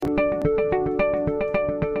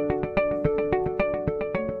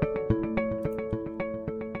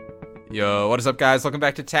Yo, what is up, guys? Welcome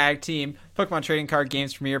back to Tag Team, Pokemon Trading Card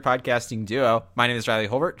Games Premier Podcasting Duo. My name is Riley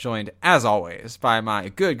Holbert, joined, as always, by my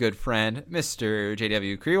good friend, Mr.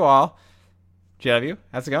 JW Kriwal. JW,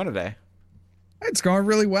 how's it going today? It's going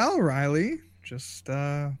really well, Riley. Just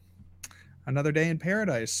another day in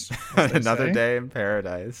paradise. Another day in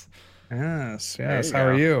paradise. Yes. How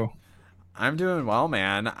are you? I'm doing well,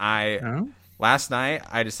 man. Last night,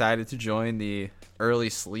 I decided to join the early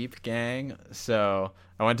sleep gang, so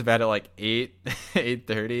I went to bed at like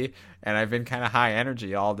 8:30, and I've been kind of high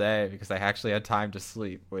energy all day because I actually had time to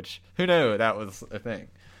sleep, which, who knew that was a thing?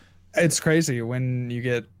 It's crazy when you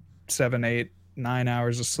get 7, 8, 9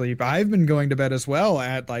 hours of sleep. I've been going to bed as well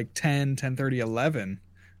at like 10, 10:30, 11,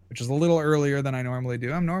 which is a little earlier than I normally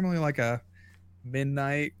do. I'm normally like a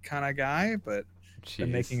midnight kind of guy, but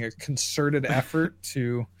I'm making a concerted effort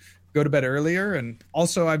to go to bed earlier. And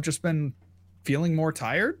also I've just been feeling more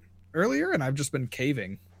tired earlier, and I've just been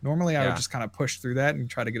caving. Normally I would just kind of push through that and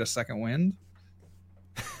try to get a second wind,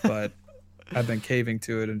 but I've been caving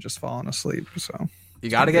to it and just falling asleep. So you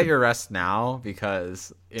got to get your rest now,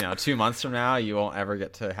 because 2 months from now you won't ever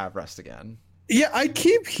get to have rest again. Yeah, I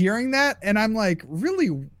keep hearing that, and I'm like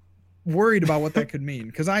really worried about what that could mean,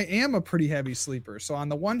 because I am a pretty heavy sleeper. So on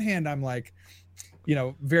the one hand, I'm like,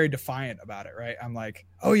 very defiant about it, right? I'm like,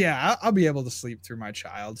 oh yeah, I'll be able to sleep through my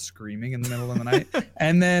child screaming in the middle of the night.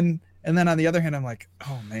 And then on the other hand, I'm like,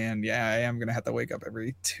 oh man, yeah, I am going to have to wake up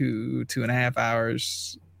every 2.5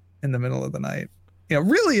 hours in the middle of the night.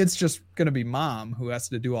 Really it's just going to be mom who has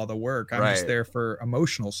to do all the work. I'm just there for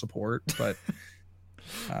emotional support, but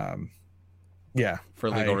yeah. For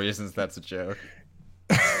legal reasons, that's a joke.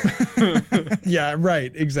 Yeah,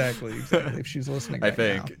 right. Exactly. If she's listening, I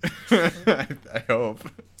think. I hope.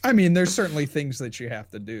 I mean, there's certainly things that you have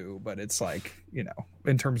to do, but it's like,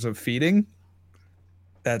 in terms of feeding,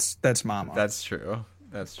 that's mama. That's true.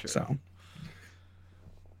 So,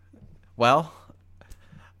 well,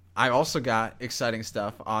 I also got exciting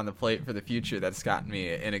stuff on the plate for the future that's gotten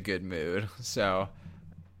me in a good mood. So,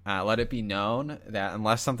 let it be known that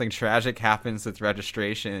unless something tragic happens with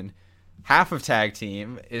registration, half of Tag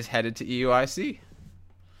Team is headed to EUIC.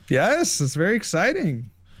 Yes, it's very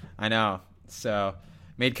exciting. I know. So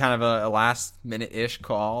made kind of a last minute-ish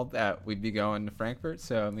call that we'd be going to Frankfurt.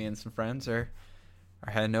 So me and some friends are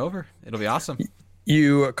heading over. It'll be awesome.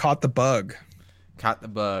 You caught the bug. Caught the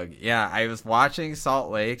bug. Yeah, I was watching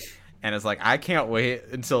Salt Lake, and it's like, I can't wait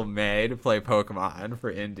until May to play Pokemon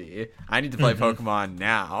for Indy. I need to play Pokemon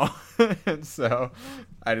now. And so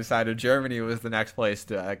I decided Germany was the next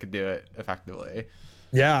place I could do it effectively.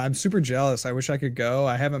 Yeah, I'm super jealous. I wish I could go.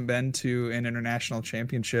 I haven't been to an international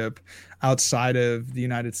championship outside of the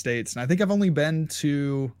United States. And I think I've only been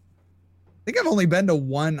to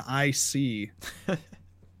one IC,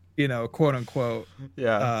 quote unquote,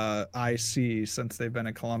 IC since they've been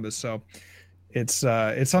in Columbus. So it's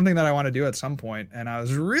something that I want to do at some point, and I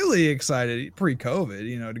was really excited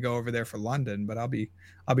pre-COVID, to go over there for London, but I'll be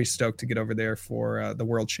stoked to get over there for the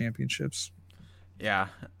World Championships. Yeah,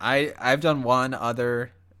 I've done one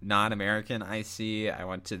other non-American IC. I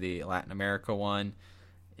went to the Latin America one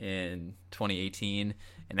in 2018,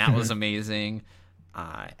 and that was amazing.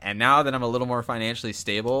 And now that I'm a little more financially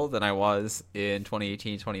stable than I was in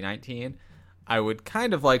 2018, 2019, I would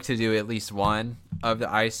kind of like to do at least one of the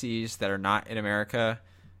ICs that are not in America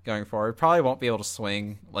going forward. Probably won't be able to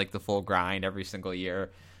swing like the full grind every single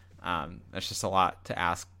year. That's just a lot to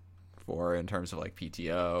ask for in terms of like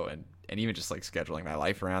PTO and even just like scheduling my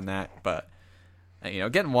life around that. But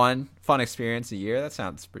getting one fun experience a year, that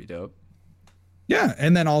sounds pretty dope. Yeah,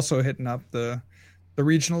 and then also hitting up the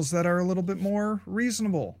regionals that are a little bit more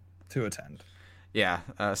reasonable to attend. Yeah,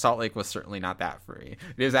 Salt Lake was certainly not that free.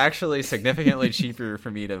 It was actually significantly cheaper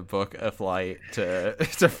for me to book a flight to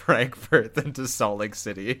Frankfurt than to Salt Lake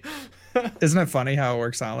City. Isn't it funny how it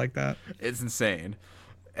works out like that? It's insane.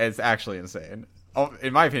 It's actually insane. Oh,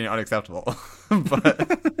 in my opinion, unacceptable.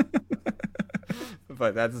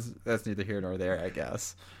 But that's neither here nor there, I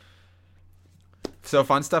guess. So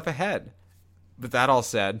fun stuff ahead. With that all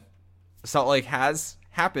said, Salt Lake has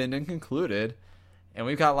happened and concluded, and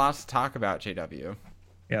we've got lots to talk about, JW.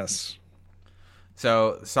 Yes.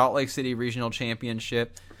 So Salt Lake City Regional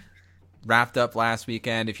Championship wrapped up last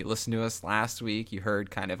weekend. If you listened to us last week, you heard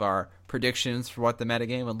kind of our predictions for what the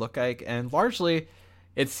metagame would look like, and largely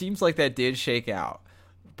it seems like that did shake out.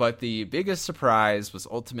 But the biggest surprise was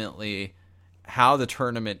ultimately how the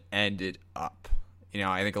tournament ended up.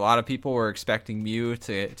 I think a lot of people were expecting Mew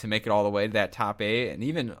to make it all the way to that top 8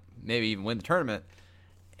 and maybe even win the tournament.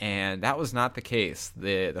 And that was not the case.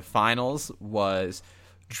 The finals was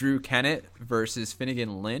Drew Kennett versus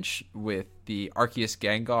Finnegan Lynch with the Arceus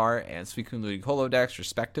Gengar and Suicune Ludicolo decks,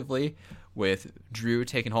 respectively, with Drew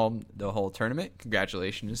taking home the whole tournament.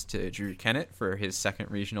 Congratulations to Drew Kennett for his second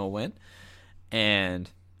regional win. And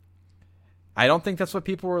I don't think that's what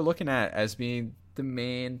people were looking at as being the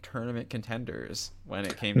main tournament contenders when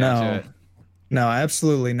it came down to it. No,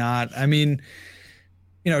 absolutely not. I mean,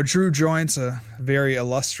 Drew joins a very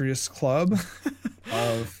illustrious club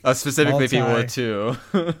of specifically people with two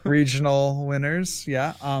regional winners.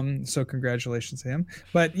 Yeah. So congratulations to him.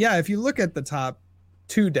 But yeah, if you look at the top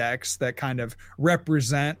two decks that kind of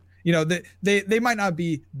represent, they might not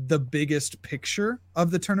be the biggest picture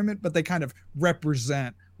of the tournament, but they kind of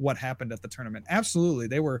represent what happened at the tournament. Absolutely.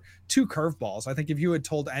 They were two curveballs. I think if you had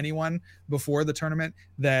told anyone before the tournament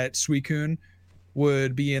that Suicune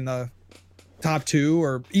would be in the top two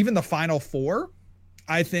or even the final four,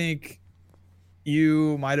 I think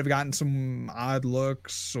you might have gotten some odd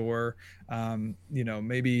looks, or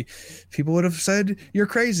maybe people would have said you're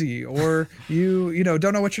crazy, or you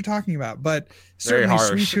don't know what you're talking about. But certainly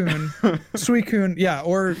Suicune, yeah,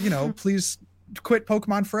 or please quit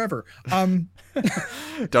Pokemon forever.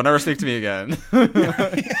 Don't ever speak to me again.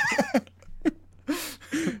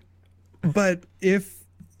 But if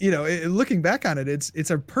looking back on it, it's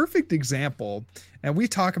a perfect example, and we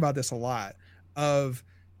talk about this a lot, of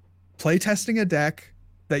playtesting a deck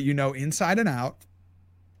that inside and out,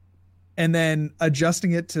 and then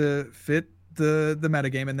adjusting it to fit the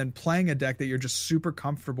metagame, and then playing a deck that you're just super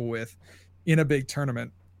comfortable with in a big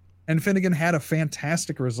tournament. And Finnegan had a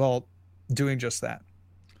fantastic result doing just that.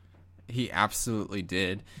 He absolutely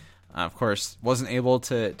did. Of course, wasn't able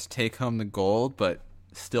to take home the gold, but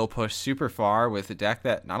still pushed super far with a deck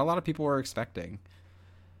that not a lot of people were expecting.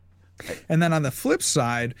 And then on the flip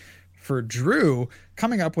side, for Drew,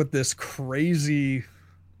 coming up with this crazy,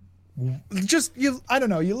 I don't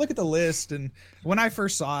know, you look at the list, and when I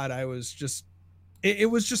first saw it, I was just, it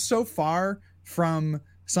was just so far from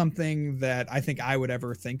something that I think I would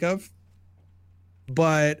ever think of.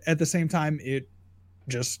 But at the same time, it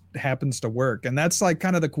just happens to work. And that's like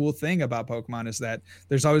kind of the cool thing about Pokemon, is that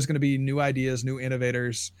there's always going to be new ideas, new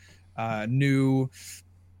innovators, new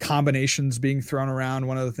combinations being thrown around.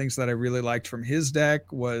 One of the things that I really liked from his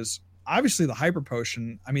deck was obviously the Hyper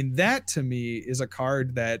Potion. I mean, that to me is a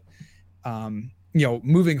card that,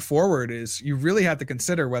 moving forward, is you really have to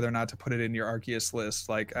consider whether or not to put it in your Arceus list.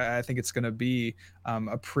 Like, I think it's going to be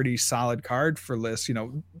a pretty solid card for lists.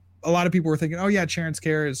 A lot of people were thinking, oh yeah, Charon's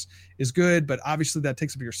Care is good, but obviously that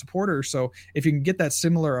takes up your supporter. So if you can get that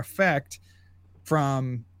similar effect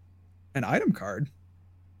from an item card,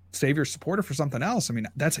 save your supporter for something else, I mean,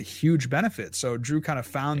 that's a huge benefit. So Drew kind of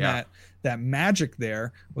found that magic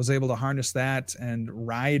there, was able to harness that and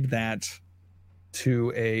ride that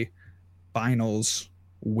to a finals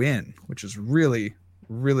win, which is really,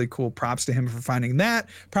 really cool. Props to him for finding that.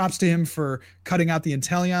 Props to him for cutting out the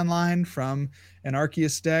Inteleon line from an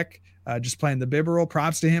Arceus deck, just playing the Bibarel.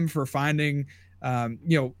 Props to him for finding,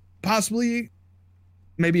 possibly,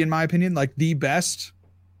 maybe in my opinion, like the best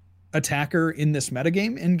attacker in this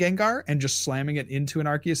metagame in Gengar, and just slamming it into an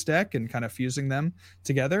Arceus deck and kind of fusing them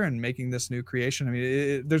together and making this new creation. I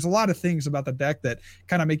mean, there's a lot of things about the deck that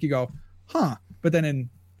kind of make you go, huh? But then in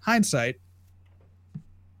hindsight,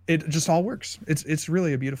 it just all works. It's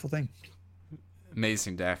really a beautiful thing.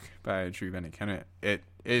 Amazing deck by Drew Kennett. It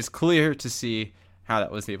is clear to see how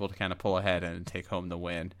that was able to kind of pull ahead and take home the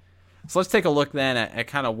win. So let's take a look then at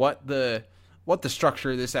kind of what the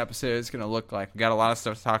structure of this episode is going to look like. We got a lot of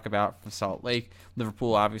stuff to talk about from Salt Lake.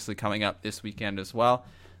 Liverpool obviously coming up this weekend as well.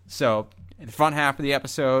 So in the front half of the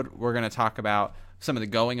episode, we're going to talk about some of the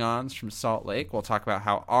going-ons from Salt Lake. We'll talk about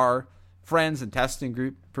how our friends and testing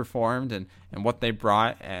group performed and what they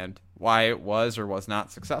brought and why it was or was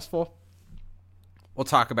not successful. We'll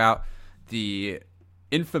talk about the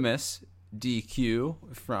infamous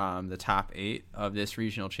DQ from the top 8 of this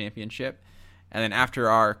regional championship. And then after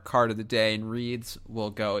our card of the day and reads,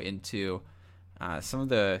 we'll go into some of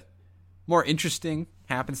the more interesting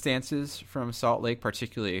happenstances from Salt Lake,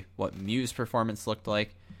 particularly what Mew's performance looked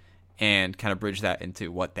like, and kind of bridge that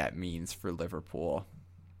into what that means for Liverpool.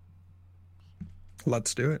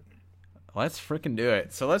 Let's do it. Let's freaking do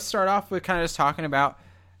it. So let's start off with kind of just talking about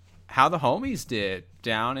how the homies did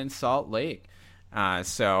down in Salt Lake.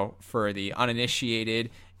 So for the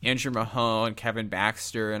uninitiated, Andrew Mahone, Kevin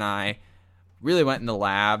Baxter, and I really went in the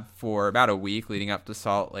lab for about a week leading up to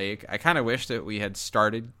Salt Lake. I kind of wish that we had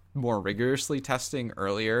started more rigorously testing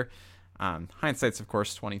earlier. Hindsight's, of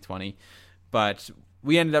course, 2020. But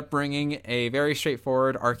we ended up bringing a very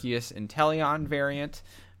straightforward Arceus Inteleon variant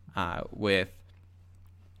with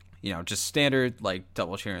just standard like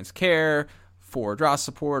double Charon's Care, 4 draw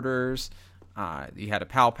supporters. You had a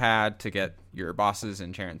pal pad to get your bosses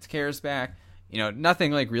and Charon's Cares back.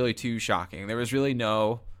 Nothing like really too shocking. There was really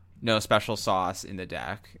no special sauce in the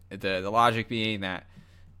deck. The logic being that,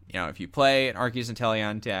 if you play an Arceus and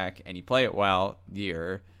Teleon deck and you play it well,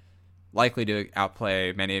 you're likely to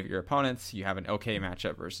outplay many of your opponents. You have an okay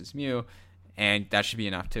matchup versus Mew, and that should be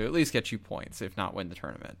enough to at least get you points, if not win the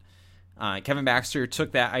tournament. Kevin Baxter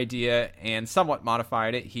took that idea and somewhat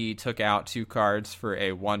modified it. He took out 2 cards for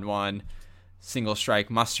a 1/1 single strike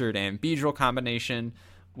Mustard and Beedrill combination,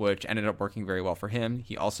 which ended up working very well for him.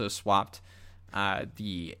 He also swapped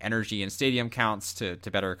the energy and stadium counts to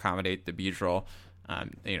better accommodate the Beedrill.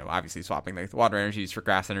 Obviously swapping the water energies for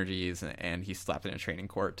grass energies, and he slapped in a training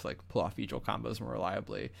court to like pull off Beedrill combos more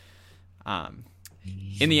reliably.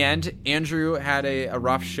 In the end, Andrew had a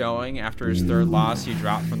rough showing after his 3rd loss. He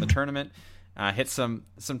dropped from the tournament, hit some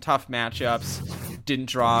tough matchups, didn't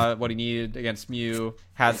draw what he needed against Mew,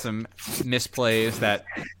 had some misplays that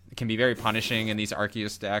can be very punishing in these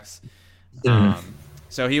Arceus decks.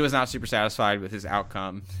 So he was not super satisfied with his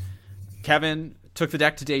outcome. Kevin took the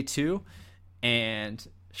deck to day 2 and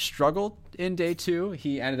struggled in day 2.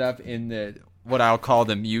 He ended up in what I'll call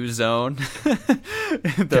the Mew zone.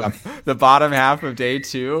 The bottom half of day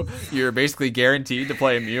 2, you're basically guaranteed to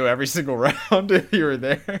play a Mew every single round if you were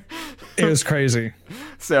there. It was crazy.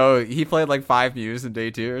 So he played like 5 Mews in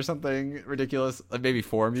day 2 or something ridiculous, like maybe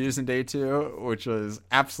 4 Mews in day 2, which was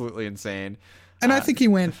absolutely insane. And I think he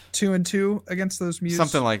went 2-2 against those Mews.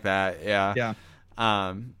 Something like that, yeah. Yeah.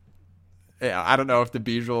 I don't know if the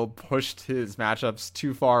Beedrill pushed his matchups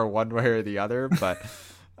too far one way or the other, but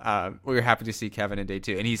we were happy to see Kevin in day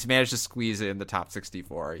 2, and he's managed to squeeze in the top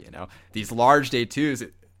 64. These large day 2s,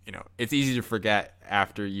 it's easy to forget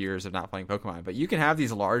after years of not playing Pokemon, but you can have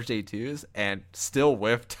these large day 2s and still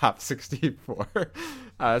whiff top 64.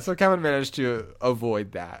 So Kevin managed to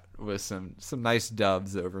avoid that with some nice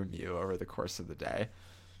dubs over Mew over the course of the day.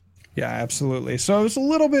 Yeah, absolutely. So it was a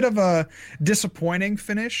little bit of a disappointing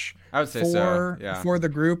finish, I would say, for the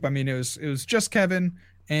group. I mean, it was just Kevin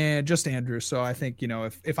and just Andrew. So I think,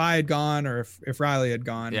 if I had gone, or if Riley had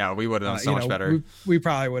gone, yeah, we would have done so much better. We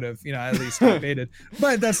probably would have, at least debated.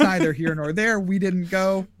 But that's neither here nor there. We didn't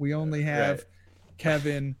go. We only have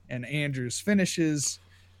Kevin and Andrew's finishes.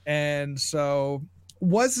 And so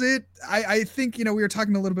was it, I think, we were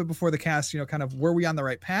talking a little bit before the cast, kind of were we on the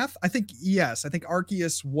right path? I think, yes. I think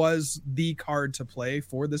Arceus was the card to play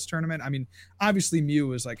for this tournament. I mean, obviously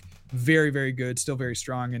Mew is like very, very good, still very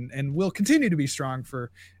strong, and will continue to be strong for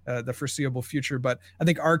the foreseeable future. But I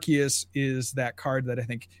think Arceus is that card that I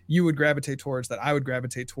think you would gravitate towards, that I would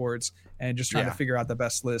gravitate towards, and just trying to figure out the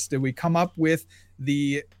best list. Did we come up with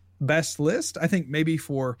the best list? I think maybe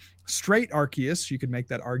for straight Arceus you could make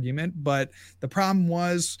that argument, but the problem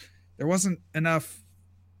was there wasn't enough,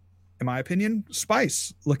 in my opinion,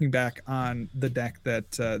 spice looking back on the deck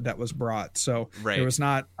that was brought. So there was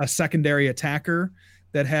not a secondary attacker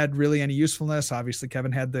that had really any usefulness. Obviously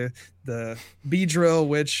Kevin had the Beedrill,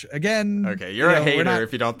 which again, okay, you're a hater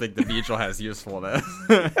if you don't think the Beedrill has usefulness.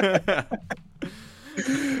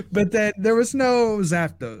 But then there was no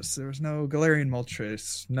Zapdos, there was no Galarian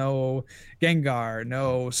Moltres, no Gengar,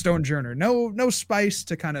 no Stonejourner, no spice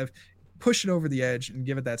to kind of push it over the edge and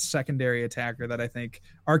give it that secondary attacker that I think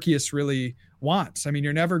Arceus really wants. I mean,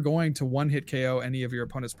 you're never going to one-hit KO any of your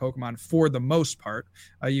opponent's Pokemon for the most part.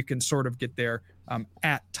 You can sort of get there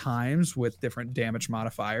at times with different damage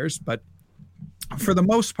modifiers, but for the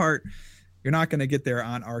most part, you're not going to get there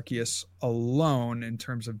on Arceus alone in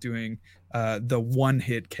terms of doing the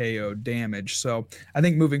one-hit KO damage. So I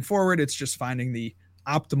think moving forward, it's just finding the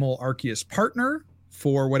optimal Arceus partner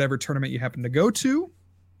for whatever tournament you happen to go to.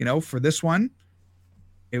 For this one,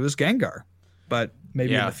 it was Gengar. But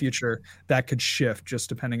maybe in the future, that could shift just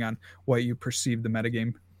depending on what you perceive the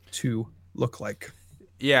metagame to look like.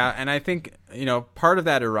 Yeah, and I think, part of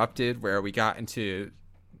that erupted where we got into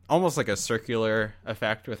almost like a circular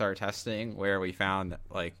effect with our testing, where we found that,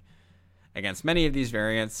 like, against many of these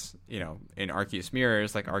variants, in Arceus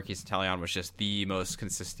Mirrors, like Arceus Inteleon was just the most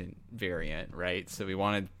consistent variant, right? So we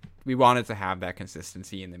wanted to have that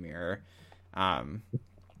consistency in the mirror.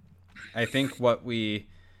 I think what we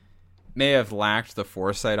may have lacked the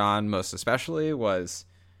foresight on most especially was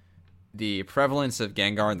the prevalence of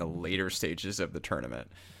Gengar in the later stages of the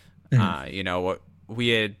tournament. What we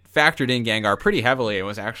had factored in Gengar pretty heavily. It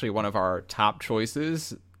was actually one of our top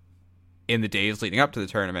choices in the days leading up to the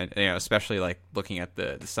tournament, especially like looking at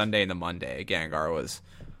the Sunday and the Monday. Gengar was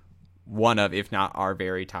one of, if not our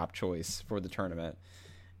very top choice for the tournament.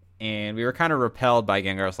 And we were kind of repelled by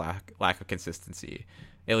Gengar's lack of consistency.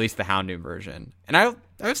 at least the Houndoom version. And I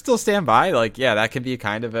would still stand by, like, yeah, that can be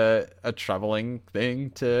kind of a troubling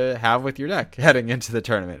thing to have with your deck heading into the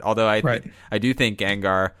tournament. Although I do think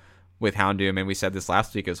Gengar with Houndoom, and we said this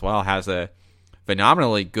last week as well, has a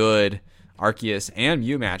phenomenally good Arceus and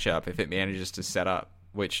Mew matchup if it manages to set up,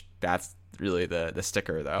 which that's really the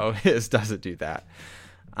sticker, though, is does it do that.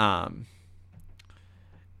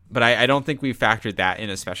 But I don't think we factored that in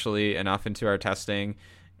especially enough into our testing,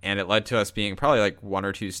 and it led to us being probably like 1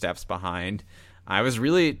 or 2 steps behind. I was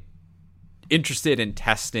really interested in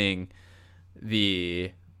testing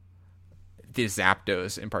the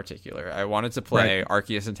Zapdos in particular. I wanted to play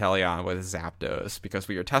Arceus and Teleon with Zapdos because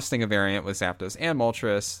we were testing a variant with Zapdos and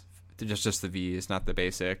Moltres, just the Vs, not the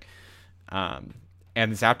basic. And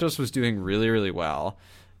Zapdos was doing really, really well.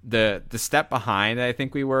 The step behind I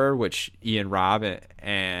think we were, which Ian, Rob,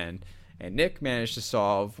 and Nick managed to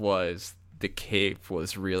solve, was the cape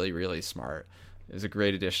was really, really smart. It was a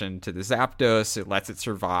great addition to the Zapdos. It lets it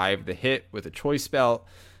survive the hit with a choice belt,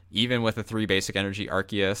 even with a 3 basic energy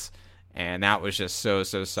Arceus. And that was just so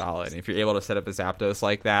solid. And if you're able to set up a Zapdos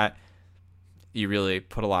like that, you really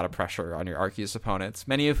put a lot of pressure on your Arceus opponents,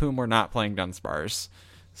 many of whom were not playing Dunsparce.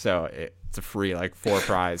 So it's a free, like, 4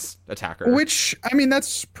 prize attacker. Which, I mean,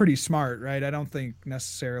 that's pretty smart, right? I don't think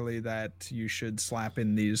necessarily that you should slap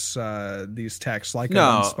in these techs like a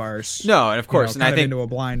Dunsparce. No, and of course, and I think into a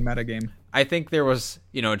blind metagame. I think there was,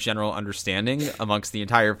 general understanding amongst the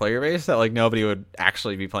entire player base that, like, nobody would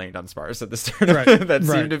actually be playing Dunsparce at this tournament. Right. That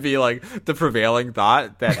seemed to be, like, the prevailing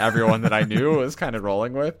thought that everyone that I knew was kind of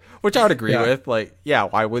rolling with, which I would agree with. Like, yeah,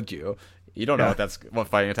 why would you? You don't know what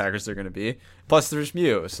fighting attackers they're going to be. Plus, there's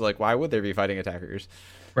Mew, so, like, why would there be fighting attackers?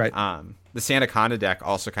 Right. The Sandaconda deck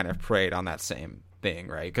also kind of preyed on that same thing,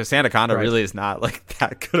 right? Because Sandaconda really is not, like,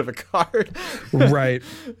 that good of a card. Right.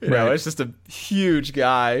 You know, it's just a huge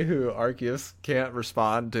guy who Arceus can't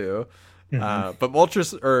respond to. But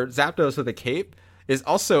Moltres or Zapdos with a cape is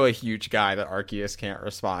also a huge guy that Arceus can't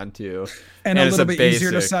respond to. And a little bit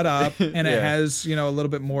easier to set up, and it has, a little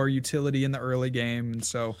bit more utility in the early game. And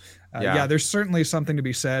so, there's certainly something to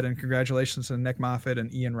be said. And congratulations to Nick Moffitt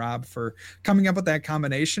and Ian Robb for coming up with that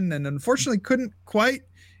combination. And unfortunately couldn't quite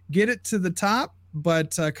get it to the top,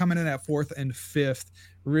 but coming in at 4th and 5th,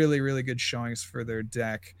 really, really good showings for their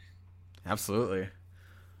deck. Absolutely.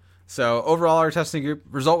 So overall, our testing group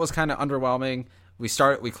result was kind of underwhelming. We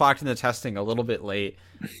clocked in the testing a little bit late.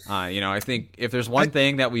 I think if there's one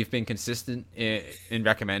thing that we've been consistent in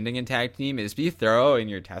recommending in Tag Team is be thorough in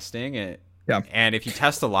your testing. And if you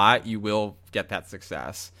test a lot, you will get that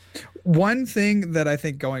success. One thing that I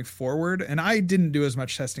think going forward, and I didn't do as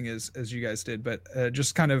much testing as you guys did, but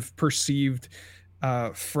just kind of perceived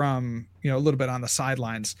from, a little bit on the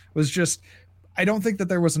sidelines, was just, I don't think that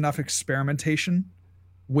there was enough experimentation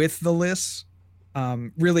with the lists.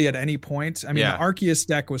 Really at any point. I mean, the Arceus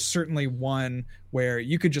deck was certainly one where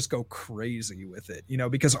you could just go crazy with it,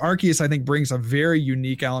 because Arceus, I think, brings a very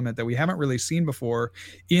unique element that we haven't really seen before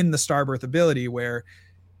in the Starbirth ability where,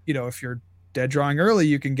 if you're dead drawing early,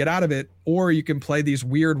 you can get out of it, or you can play these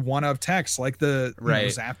weird one-of techs like the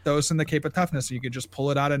Zapdos and the Cape of Toughness. So you could just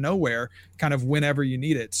pull it out of nowhere kind of whenever you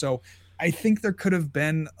need it. So I think there could have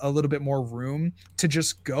been a little bit more room to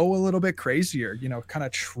just go a little bit crazier, kind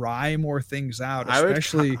of try more things out,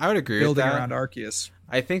 especially I would agree building with that. around Arceus.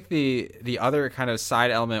 I think the other kind of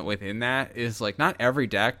side element within that is, like, not every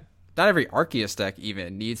Arceus deck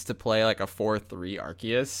even needs to play like a 4-3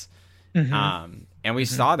 Arceus. And we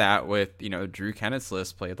saw that with, Drew Kennett's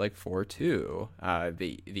list played like 4-2.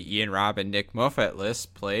 The Ian Robb and Nick Moffitt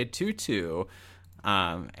list played 2-2.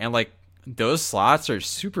 And, like, those slots are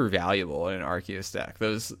super valuable in an Arceus deck.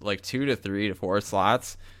 Those, like, 2 to 3 to 4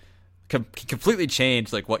 slots can completely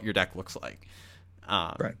change, like, what your deck looks like.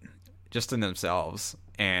 Just in themselves.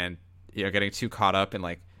 And, getting too caught up in,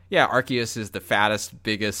 like, Arceus is the fattest,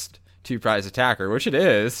 biggest 2-prize attacker, which it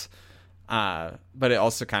is. But it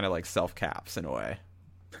also kind of, like, self-caps in a way.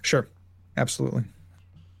 Sure. Absolutely.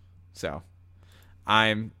 So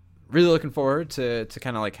I'm really looking forward to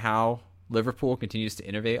kind of, like, how Liverpool continues to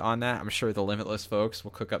innovate on that. I'm sure the Limitless folks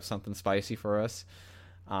will cook up something spicy for us.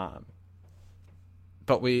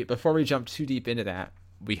 But before we jump too deep into that,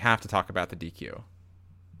 we have to talk about the DQ.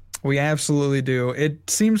 We absolutely do. It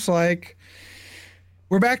seems like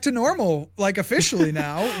we're back to normal, like, officially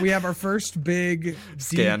now. We have our first big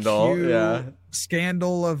scandal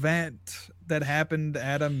event that happened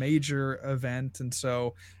at a major event. And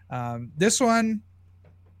so this one,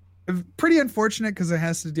 pretty unfortunate because it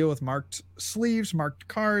has to deal with marked sleeves, marked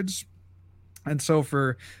cards. And so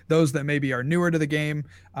for those that maybe are newer to the game,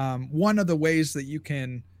 one of the ways that you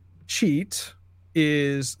can cheat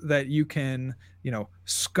is that you can,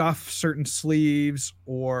 scuff certain sleeves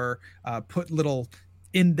or put little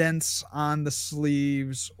indents on the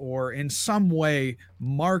sleeves or in some way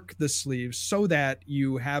mark the sleeves so that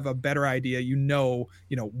you have a better idea,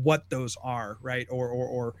 what those are, right?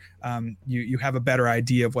 Or you have a better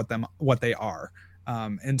idea of what they are.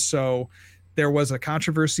 And so there was a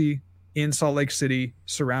controversy in Salt Lake City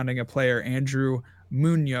surrounding a player, Andrew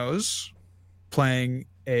Munoz, playing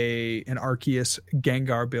an Arceus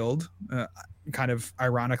Gengar build, kind of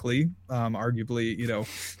ironically, arguably,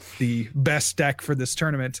 the best deck for this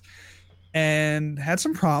tournament, and had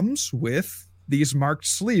some problems with these marked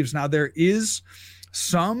sleeves. Now, there is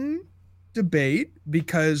some debate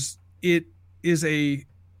because it is a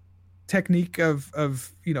technique of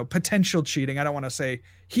potential cheating. I don't want to say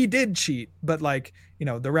he did cheat, but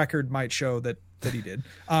the record might show that he did.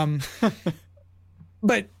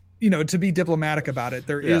 But to be diplomatic about it,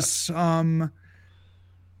 there is some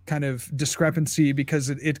kind of discrepancy because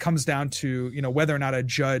it comes down to whether or not a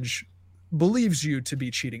judge believes you to be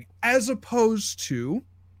cheating, as opposed to,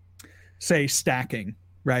 say, stacking,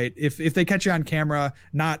 right? If they catch you on camera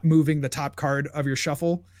not moving the top card of your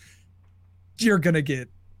shuffle, you're gonna get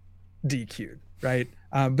DQ'd, right?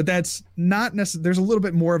 But that's not necessarily. There's a little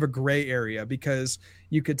bit more of a gray area because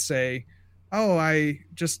you could say, oh, I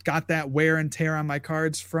just got that wear and tear on my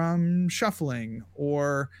cards from shuffling,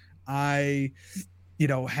 or I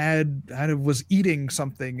was eating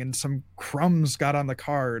something and some crumbs got on the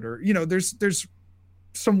card, or there's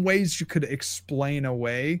some ways you could explain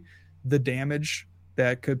away the damage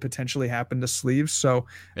that could potentially happen to sleeves. So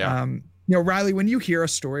Riley, when you hear a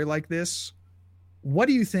story like this, what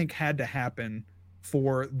do you think had to happen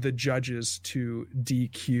for the judges to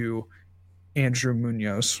DQ Andrew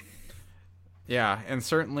Munoz? Yeah, and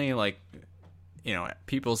certainly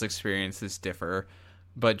people's experiences differ.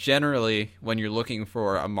 But generally, when you're looking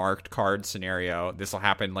for a marked card scenario, this will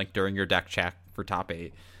happen during your deck check for top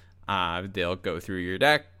 8. They'll go through your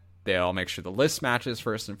deck. They'll make sure the list matches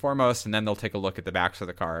first and foremost, and then they'll take a look at the backs of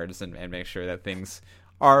the cards and make sure that things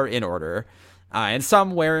are in order. And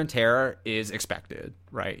some wear and tear is expected,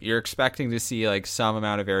 right? You're expecting to see some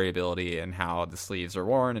amount of variability in how the sleeves are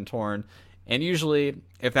worn and torn. And usually,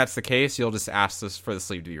 if that's the case, you'll just ask this for the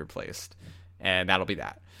sleeve to be replaced. And that'll be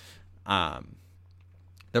that.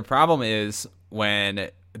 The problem is when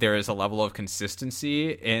there is a level of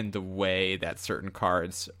consistency in the way that certain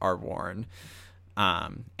cards are worn.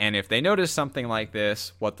 And if they notice something like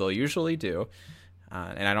this, what they'll usually do,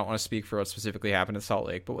 and I don't want to speak for what specifically happened at Salt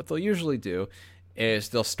Lake, but what they'll usually do is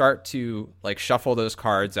they'll start to shuffle those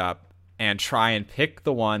cards up and try and pick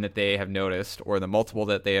the one that they have noticed or the multiple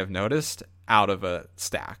that they have noticed out of a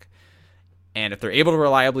stack. And if they're able to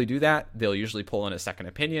reliably do that, they'll usually pull in a second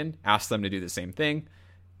opinion, ask them to do the same thing.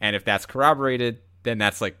 And if that's corroborated, then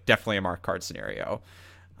that's definitely a marked card scenario.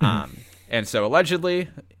 Mm-hmm. And so allegedly,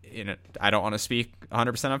 I don't want to speak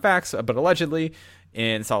 100% on facts, but allegedly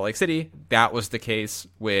in Salt Lake City, that was the case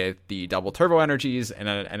with the double turbo energies and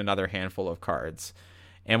another handful of cards.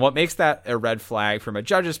 And what makes that a red flag from a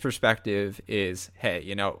judge's perspective is,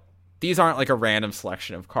 hey, these aren't a random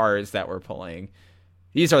selection of cards that we're pulling.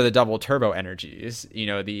 These are the double turbo energies,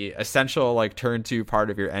 the essential turn 2 part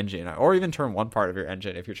of your engine, or even turn 1 part of your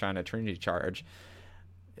engine if you're trying to Trinity charge.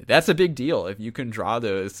 That's a big deal if you can draw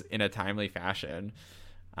those in a timely fashion.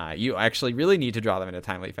 You actually really need to draw them in a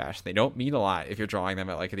timely fashion. They don't mean a lot if you're drawing them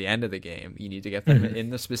at the end of the game. You need to get them in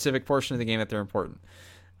the specific portion of the game that they're important.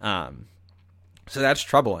 So that's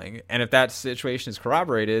troubling. And if that situation is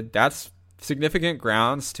corroborated, that's significant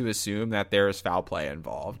grounds to assume that there is foul play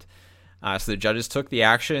involved. So the judges took the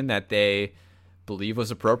action that they believe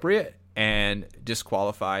was appropriate and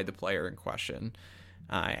disqualified the player in question.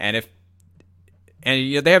 And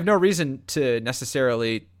they have no reason to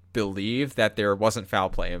necessarily believe that there wasn't foul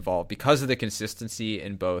play involved because of the consistency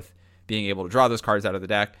in both being able to draw those cards out of the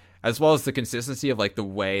deck, as well as the consistency of the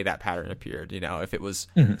way that pattern appeared. If it was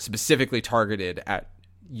specifically targeted at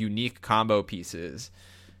unique combo pieces,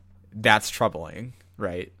 that's troubling,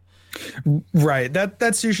 right? Right.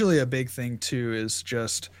 That's usually a big thing too, is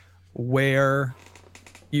just where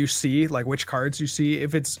you see which cards you see.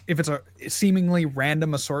 If it's a seemingly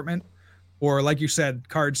random assortment, or like you said,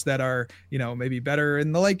 cards that are, maybe better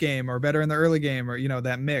in the late game or better in the early game, or,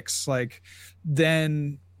 that mix,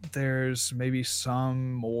 then there's maybe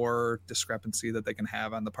some more discrepancy that they can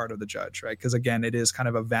have on the part of the judge, right? Because again, it is kind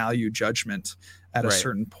of a value judgment at a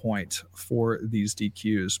certain point for these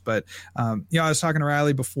DQs. But, I was talking to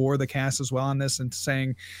Riley before the cast as well on this and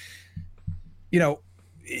saying,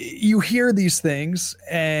 you hear these things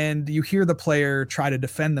and you hear the player try to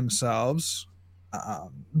defend themselves,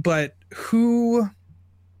 But who,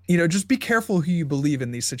 just be careful who you believe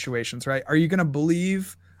in these situations, right? Are you going to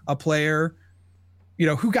believe a player,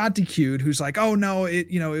 who got DQ'd, who's like, oh no, it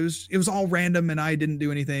was all random and I didn't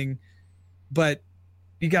do anything. But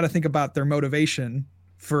you got to think about their motivation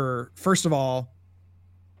for, first of all,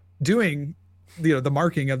 doing the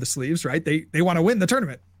marking of the sleeves, right? They want to win the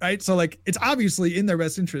tournament, right? So like it's obviously in their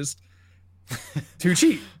best interest to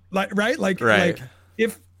cheat, right? Like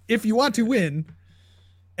if you want to win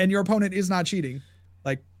and your opponent is not cheating,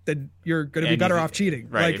 like then you're going to be better off cheating,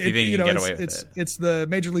 right? Like if you think you can get away with it. It's the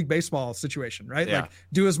Major League Baseball situation, right? Yeah. Like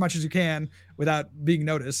do as much as you can without being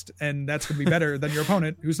noticed, and that's going to be better than your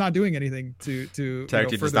opponent who's not doing anything to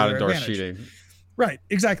technically just not endorse cheating. Right,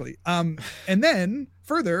 exactly. And then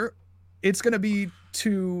further, it's going to be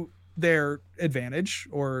to their advantage,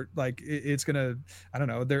 or like it's going to, I don't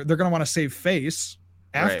know, they're going to want to save face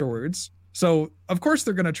afterwards. Right. So of course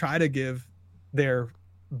they're going to try to give their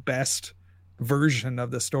best version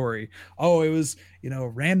of the story. Oh, it was,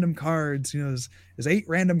 random cards, it was 8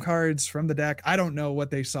 random cards from the deck. I don't know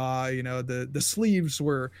what they saw. The sleeves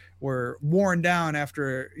were worn down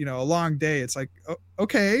after, a long day. It's like,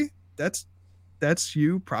 okay, that's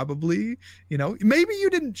you probably, maybe you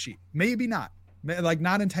didn't cheat, maybe not, like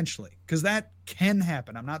not intentionally, because that can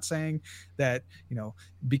happen. I'm not saying that,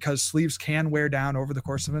 because sleeves can wear down over the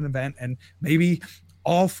course of an event, and maybe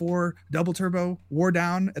all 4 double turbo wore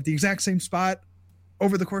down at the exact same spot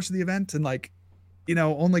over the course of the event, and like,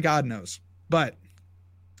 only God knows. But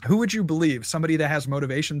who would you believe? Somebody that has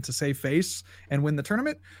motivation to save face and win the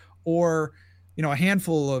tournament, or, a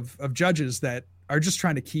handful of judges that are just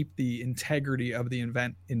trying to keep the integrity of the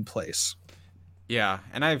event in place? Yeah,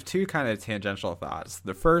 and I have 2 kind of tangential thoughts.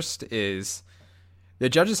 The first is the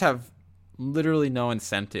judges have literally no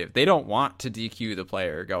incentive. They don't want to DQ the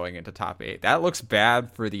player going into top 8. That looks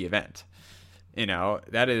bad for the event.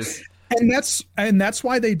 That is... And that's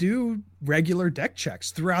why they do regular deck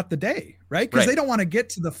checks throughout the day, right? Because they don't want to get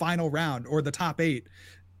to the final round or the top 8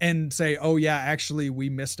 and say, oh yeah, actually we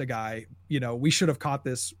missed a guy. We should have caught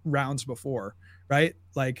this rounds before. Right.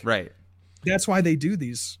 Like, right. That's why they do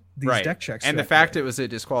these deck checks. And the fact it was a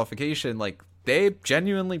disqualification, like they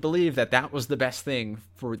genuinely believe that was the best thing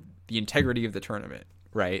for the integrity of the tournament.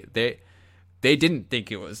 Right. They didn't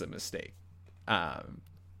think it was a mistake.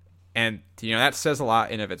 And that says a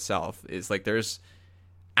lot in of itself. Is like, there's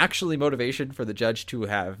actually motivation for the judge to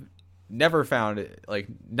have never found it, like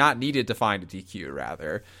not needed to find a DQ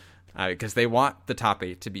rather. Because they want the top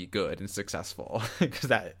 8 to be good and successful, because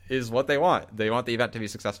that is what they want. They want the event to be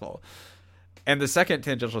successful. And the second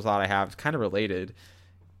tangential thought I have, kind of related,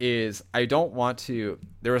 is I don't want to...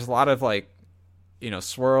 There was a lot of like,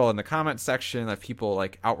 swirl in the comment section of people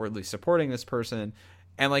like outwardly supporting this person.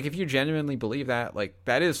 And like, if you genuinely believe that, like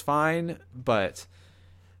that is fine. But,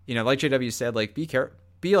 like JW said, like be careful.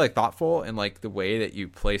 Be like thoughtful in like the way that you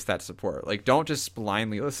place that support. Like don't just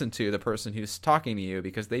blindly listen to the person who's talking to you,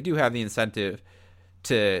 because they do have the incentive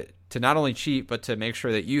to not only cheat, but to make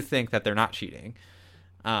sure that you think that they're not cheating.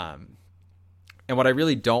 And what I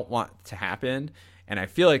really don't want to happen, and I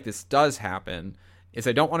feel like this does happen, is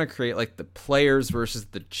I don't want to create like the players versus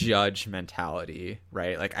the judge mentality,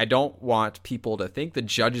 right? Like I don't want people to think the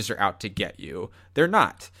judges are out to get you. They're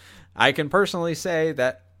not. I can personally say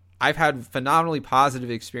that I've had phenomenally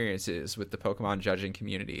positive experiences with the Pokemon judging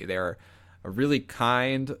community. They're a really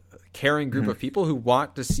kind, caring group of people who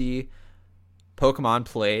want to see Pokemon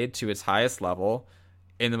played to its highest level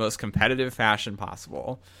in the most competitive fashion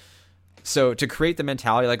possible. So to create the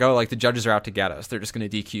mentality like, oh, like the judges are out to get us, they're just going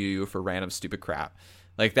to DQ you for random stupid crap.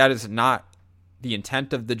 Like that is not the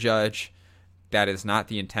intent of the judge. That is not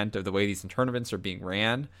the intent of the way these tournaments are being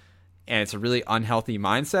ran. And it's a really unhealthy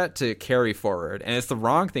mindset to carry forward. And it's the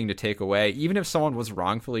wrong thing to take away. Even if someone was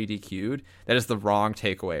wrongfully DQ'd, that is the wrong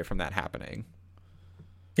takeaway from that happening.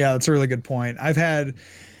 Yeah, that's a really good point. I've had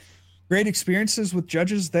great experiences with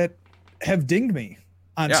judges that have dinged me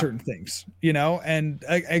on certain things, and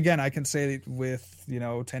again, I can say with,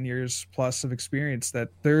 10 years plus of experience that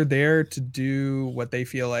they're there to do what they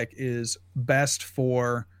feel like is best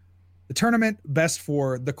for the tournament, best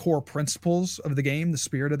for the core principles of the game, the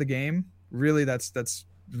spirit of the game. Really, that's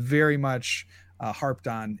very much harped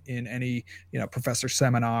on in any professor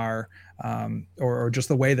seminar, or just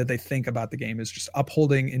the way that they think about the game is just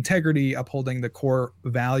upholding integrity, upholding the core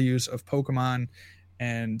values of Pokemon.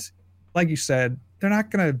 And like you said, they're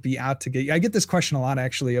not going to be out to get you. I get this question a lot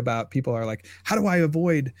actually about people are like, how do I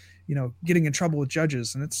avoid getting in trouble with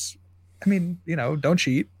judges? And it's, don't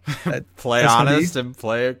cheat. Play honest and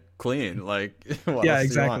play clean. Like, yeah,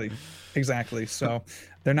 exactly. So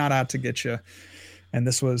they're not out to get you. And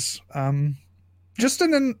this was, just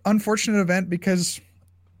an unfortunate event because,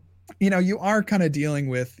 you are kind of dealing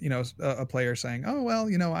with, a player saying, oh, well,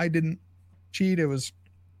 I didn't cheat. It was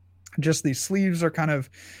just these sleeves are kind of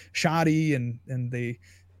shoddy and they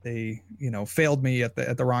failed me at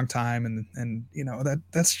the wrong time. And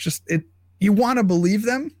that's just it. You want to believe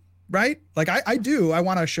them, right? Like I do. I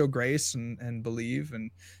want to show grace and believe and,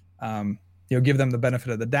 give them the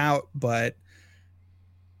benefit of the doubt. But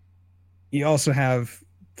you also have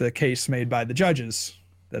the case made by the judges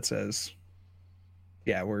that says,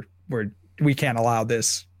 yeah, we can't allow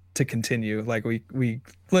this to continue. Like we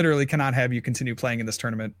literally cannot have you continue playing in this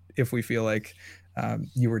tournament if we feel like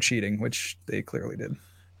you were cheating, which they clearly did.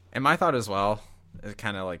 And my thought as well,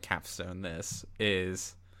 kind of like capstone this,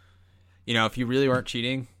 is, if you really weren't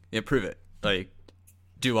cheating, prove it. Like,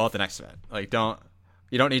 do well at the next event. Like,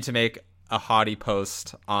 you don't need to make a haughty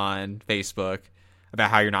post on Facebook about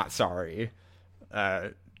how you're not sorry.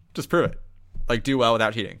 Just prove it. Like, do well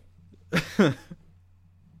without cheating.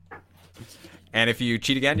 And if you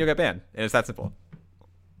cheat again, you'll get banned. And it's that simple.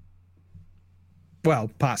 Well,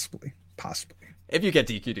 possibly. If you get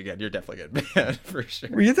DQ'd again, you're definitely getting banned for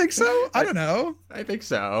sure. You think so? I don't know. I think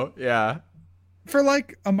so. Yeah. For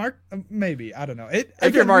like a mark, maybe. I don't know.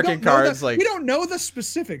 If you're marking cards, we don't know the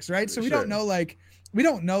specifics, right? So we don't know like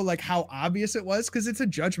how obvious it was because it's a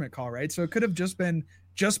judgment call, right? So it could have just been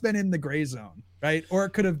in the gray zone, right? Or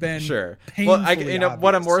it could have been Well,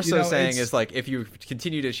 what I'm more so saying is like if you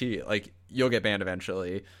continue to cheat, like you'll get banned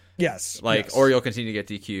eventually. Yes. Or you'll continue to get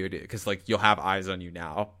DQ'd because like you'll have eyes on you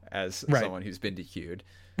now as someone who's been DQ'd.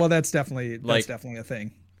 Well, that's definitely a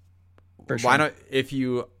thing. For sure. Why not? If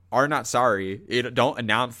you are not sorry, don't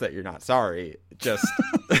announce that you're not sorry. Just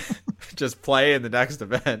just play in the next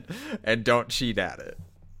event and don't cheat at it.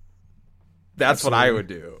 That's Absolutely. What I would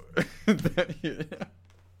do.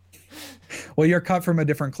 Well, you're cut from a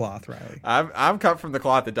different cloth, Riley. I'm cut from the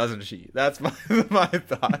cloth that doesn't cheat. That's my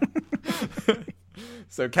thought.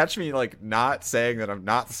 So catch me like not saying that I'm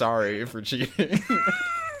not sorry for cheating.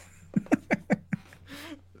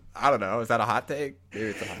 I don't know. Is that a hot take? Maybe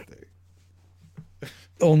it's a hot take.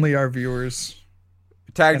 Only our viewers,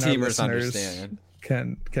 tag teamers understand.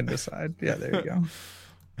 Can decide. Yeah, there you go.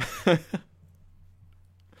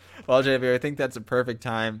 Well, JV, I think that's a perfect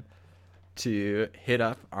time to hit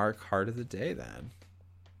up our card of the day then.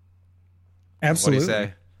 Absolutely. What do you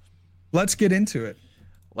say? Let's get into it.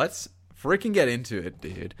 Let's freaking get into it,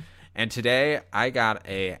 dude. And today I got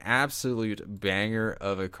a absolute banger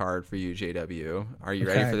of a card for you, JW. Are you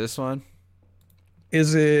ready for this one?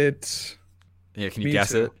 Is it? Yeah, can you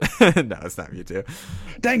guess it? No, it's not Mewtwo.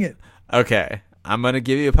 Dang it. Okay, I'm going to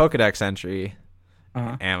give you a Pokedex entry,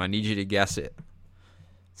 and I need you to guess it.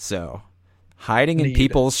 So, hiding in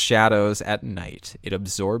people's shadows at night, it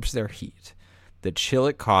absorbs their heat. The chill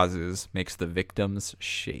it causes makes the victims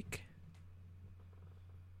shake.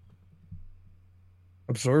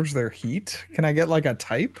 Absorbs their heat? Can I get like a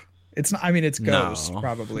type? It's not. I mean, it's Ghost,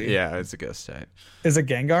 probably. Yeah, it's a Ghost type. Is it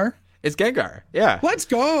Gengar? It's Gengar, yeah. Let's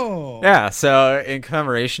go! Yeah, so in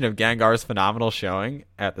commemoration of Gengar's phenomenal showing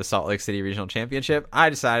at the Salt Lake City Regional Championship, I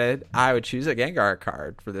decided I would choose a Gengar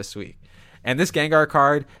card for this week. And this Gengar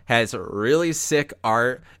card has really sick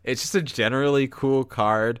art. It's just a generally cool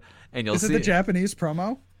card. And you'll see. Is it the Japanese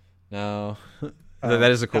promo? No. That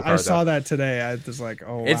is a cool card. I saw that today. I was like,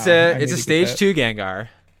 oh, wow. It's a stage 2 Gengar.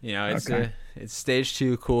 It's stage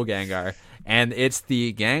 2 cool Gengar. And it's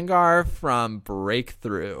the Gengar from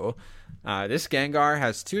Breakthrough. This Gengar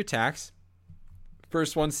has 2 attacks.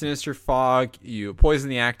 First one, Sinister Fog. You poison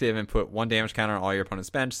the active and put 1 damage counter on all your opponent's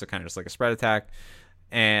bench, so kind of just like a spread attack.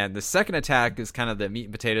 And the second attack is kind of the meat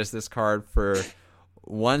and potatoes of this card for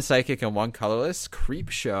 1 psychic and 1 colorless. Creep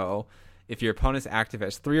Show. If your opponent's active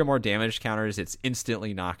has 3 or more damage counters, it's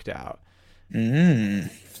instantly knocked out.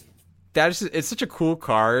 It's such a cool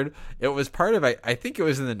card. It was part of, I think it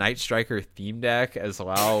was in the Night Striker theme deck as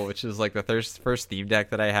well, which is like the first theme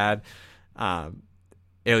deck that I had, at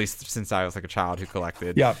least since I was like a child who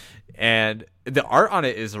collected. Yeah. And the art on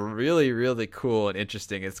it is really, really cool and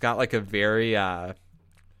interesting. It's got like a very, I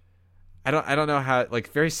don't know how,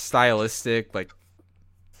 like very stylistic, like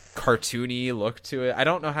cartoony look to it. I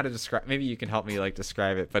don't know how to describe. Maybe you can help me like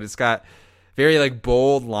describe it, but it's got very like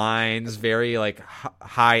bold lines, very like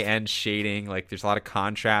high end shading. Like there's a lot of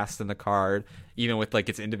contrast in the card, even with like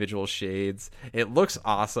its individual shades. It looks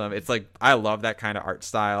awesome. It's like, I love that kind of art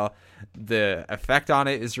style. The effect on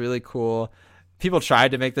it is really cool. People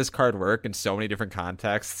tried to make this card work in so many different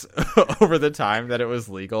contexts over the time that it was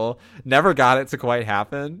legal. Never got it to quite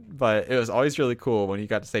happen, but it was always really cool when you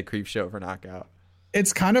got to say Creep Show for knockout.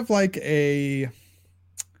 It's kind of like a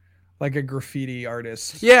like a graffiti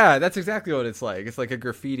artist. Yeah, that's exactly what it's like. It's like a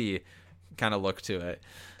graffiti kind of look to it.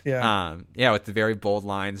 Yeah. Yeah, with the very bold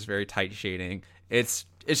lines, very tight shading. It's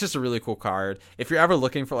just a really cool card. If you're ever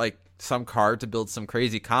looking for like some card to build some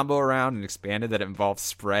crazy combo around and expand it that involves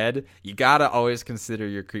spread, you gotta always consider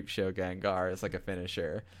your Creepshow Gengar as like a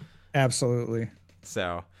finisher. Absolutely.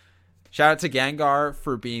 So, shout out to Gengar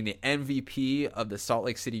for being the MVP of the Salt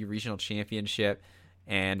Lake City Regional Championship,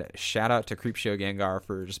 and shout out to Creepshow Gengar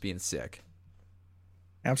for just being sick.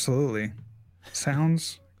 Absolutely.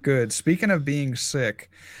 Sounds good. Speaking of being sick,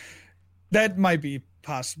 that might be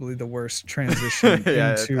possibly the worst transition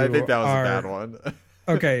Yeah, into I think that was our... a bad one.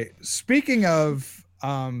 Okay, speaking of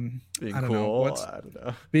Being I don't cool. know what's I don't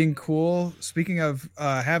know. being cool. Speaking of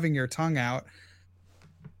having your tongue out.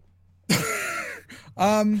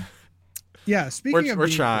 Yeah, speaking of We're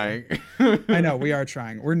being trying. cool, I know we are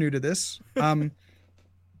trying. We're new to this.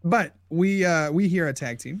 But we here at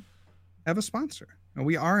Tag Team have a sponsor. And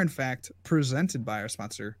we are in fact presented by our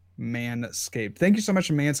sponsor, Manscaped. Thank you so much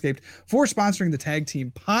to Manscaped for sponsoring the Tag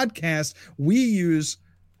Team podcast. We use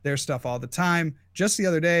their stuff all the time. Just the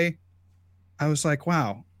other day, I was like,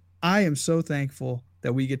 wow, I am so thankful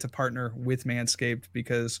that we get to partner with Manscaped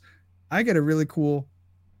because I get a really cool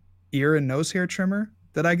ear and nose hair trimmer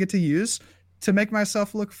that I get to use to make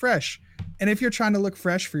myself look fresh. And if you're trying to look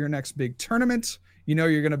fresh for your next big tournament, you know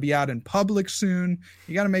you're going to be out in public soon,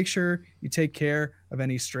 you got to make sure you take care of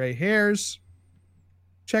any stray hairs.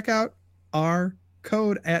 Check out our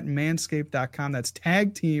code at manscaped.com. That's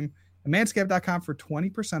tag team at manscaped.com for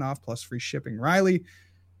 20% off plus free shipping. Riley,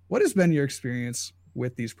 what has been your experience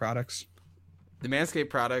with these products? The Manscaped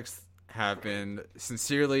products have been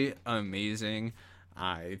sincerely amazing.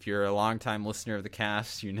 If you're a longtime listener of the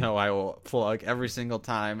cast, you know I will plug every single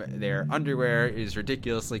time. Their underwear is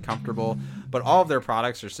ridiculously comfortable, but all of their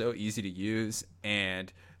products are so easy to use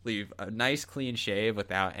and leave a nice clean shave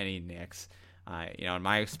without any nicks. In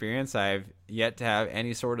my experience, I've yet to have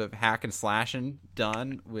any sort of hack and slashing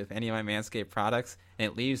done with any of my Manscaped products,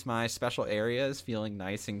 and it leaves my special areas feeling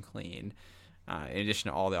nice and clean. In addition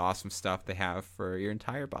to all the awesome stuff they have for your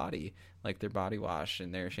entire body, like their body wash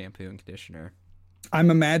and their shampoo and conditioner.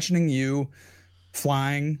 I'm imagining you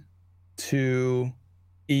flying to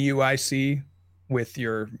EUIC with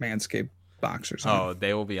your Manscaped boxers on. Oh,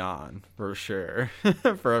 they will be on for sure.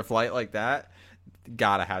 For a flight like that,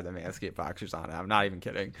 gotta have the Manscaped boxers on. I'm not even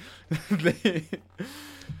kidding.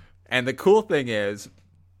 And the cool thing is,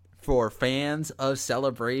 for fans of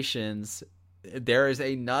celebrations, there is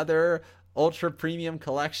another ultra premium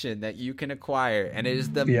collection that you can acquire, and it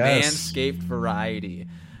is the Manscaped variety.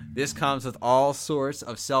 This comes with all sorts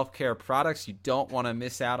of self-care products. You don't want to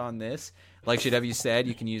miss out on this. Like JW said,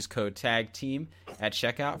 you can use code TAGTEAM at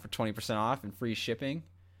checkout for 20% off and free shipping.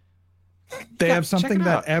 They have something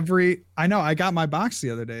that I know, I got my box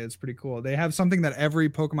the other day. It's pretty cool. They have something that every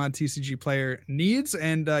Pokemon TCG player needs,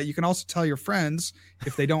 and you can also tell your friends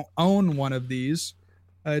if they don't own one of these.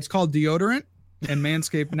 It's called deodorant, and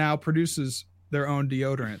Manscaped now produces their own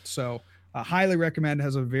deodorant. So highly recommend. It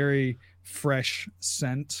has a very fresh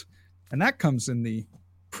scent, and that comes in the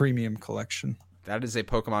premium collection. That is a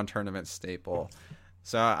Pokemon tournament staple.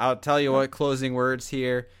 So I'll tell you what, closing words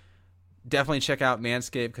here. Definitely check out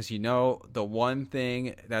Manscaped, because the one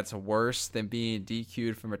thing that's worse than being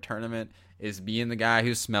DQ'd from a tournament is being the guy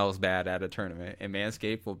who smells bad at a tournament, and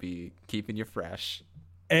Manscaped will be keeping you fresh.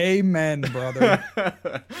 Amen, brother.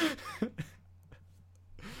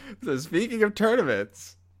 So speaking of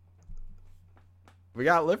tournaments, we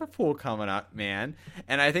got Liverpool coming up, man.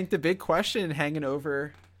 And I think the big question hanging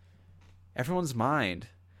over everyone's mind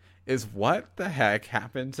is what the heck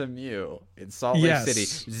happened to Mew in Salt Lake City?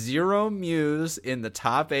 0 Mews in the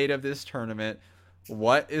top 8 of this tournament.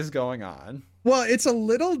 What is going on? Well, it's a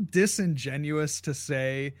little disingenuous to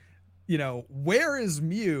say, where is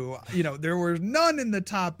Mew? There were none in the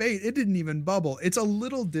top 8. It didn't even bubble. It's a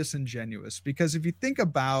little disingenuous because if you think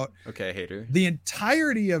about hater, the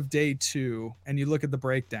entirety of day 2 and you look at the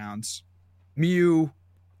breakdowns, Mew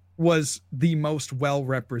was the most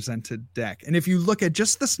well-represented deck. And if you look at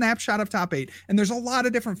just the snapshot of top 8, and there's a lot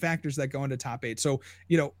of different factors that go into top 8. So,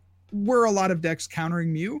 were a lot of decks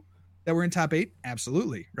countering Mew that were in top 8?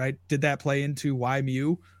 Absolutely, right? Did that play into why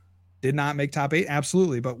Mew did not make top 8?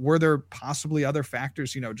 Absolutely. But were there possibly other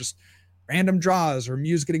factors, just random draws or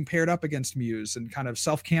Mews getting paired up against Mews and kind of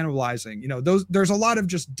self-cannibalizing? There's a lot of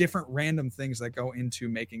just different random things that go into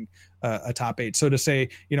making a top 8. So to say,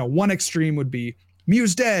 one extreme would be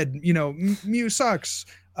Mew's dead, Mew sucks.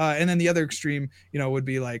 And then the other extreme, would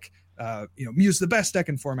be like, Mew's the best deck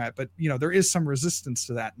in format. But, there is some resistance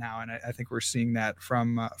to that now. And I think we're seeing that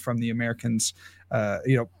from the Americans,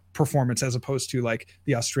 performance as opposed to like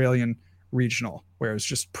the Australian regional, where it's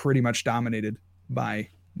just pretty much dominated by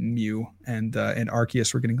Mew and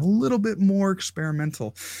Arceus. We're getting a little bit more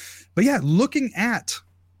experimental. But yeah, looking at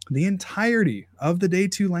the entirety of the day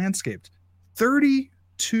 2 landscape,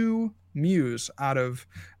 32 Mews out of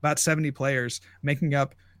about 70 players, making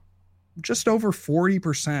up just over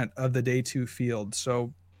 40% of the day 2 field.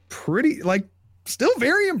 So pretty, like, still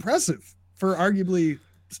very impressive for arguably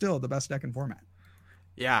still the best deck in format.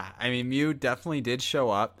 Yeah, I mean, Mew definitely did show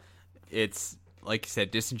up. It's, like you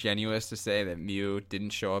said, disingenuous to say that Mew didn't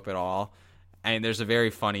show up at all. And there's a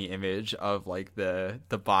very funny image of like the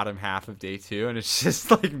bottom half of day 2, and it's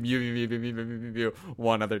just like Mew,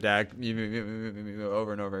 one other deck, Mew,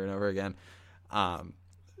 over and over and over again.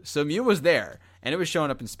 So Mew was there, and it was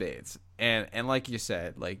showing up in spades. And like you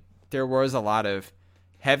said, like there was a lot of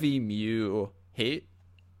heavy Mew hate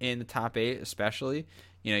in the top 8, especially.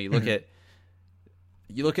 You know, you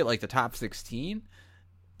look at like the top 16,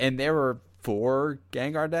 and there were 4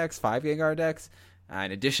 Gengar decks, 5 Gengar decks.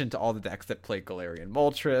 In addition to all the decks that played Galarian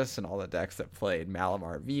Moltres and all the decks that played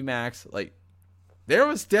Malamar VMAX, like there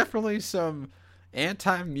was definitely some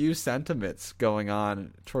anti-Mew sentiments going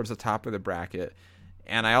on towards the top of the bracket.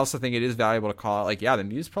 And I also think it is valuable to call out, like, yeah, the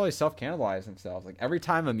Mews probably self-cannibalized themselves. Like every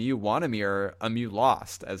time a Mew won a mirror, a Mew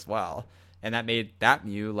lost as well. And that made that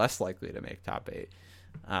Mew less likely to make top 8.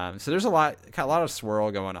 So there's a lot of swirl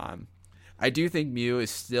going on. I do think Mew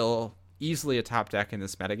is still easily a top deck in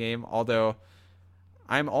this metagame, although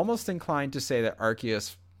I'm almost inclined to say that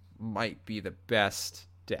Arceus might be the best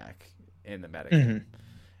deck in the metagame.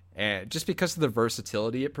 And just because of the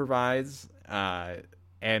versatility it provides,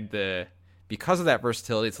 because of that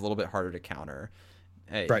versatility, it's a little bit harder to counter.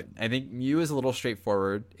 Right. I think Mew is a little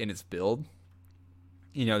straightforward in its build.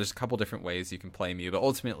 You know, there's a couple different ways you can play Mew, but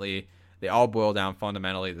ultimately they all boil down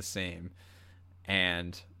fundamentally the same.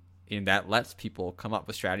 And that lets people come up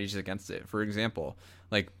with strategies against it. For example,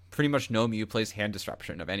 like pretty much no Mew plays hand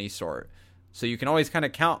disruption of any sort. So you can always kind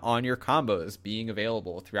of count on your combos being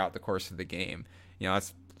available throughout the course of the game. You know,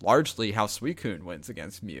 that's largely how Suicune wins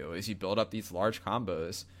against Mew, is you build up these large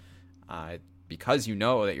combos because you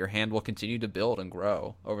know that your hand will continue to build and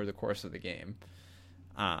grow over the course of the game.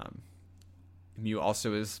 Mew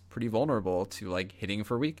also is pretty vulnerable to like hitting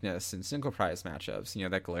for weakness in single prize matchups. You know,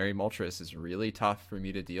 that Galarian Moltres is really tough for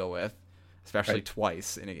Mew to deal with, especially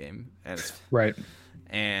twice in a game.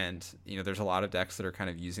 And you know, there's a lot of decks that are kind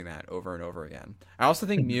of using that over and over again. I also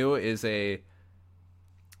think Mew is I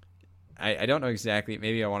don't know exactly,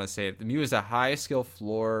 maybe I want to say it. The Mew is a high skill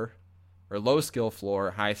floor or low skill floor,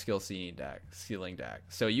 high skill ceiling deck.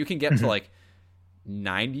 So you can get to like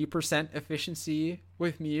 90% efficiency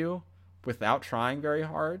with Mew without trying very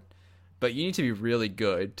hard, but you need to be really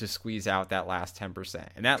good to squeeze out that last 10%.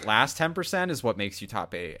 And that last 10% is what makes you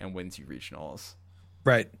top 8 and wins you regionals.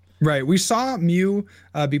 Right. We saw Mew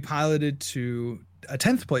be piloted to a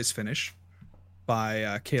 10th place finish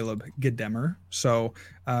by Caleb Gedemer. So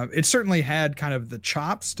it certainly had kind of the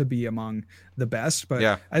chops to be among the best. But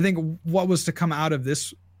yeah, I think what was to come out of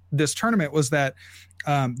this tournament was that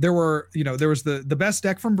there was the best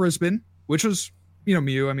deck from Brisbane, which was, you know,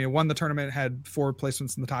 Mew. I mean, it won the tournament, had 4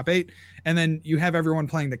 placements in the top 8. And then you have everyone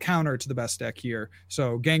playing the counter to the best deck here.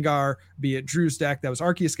 So Gengar, be it Drew's deck, that was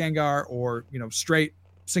Arceus Gengar, or, you know, straight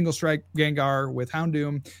single strike Gengar with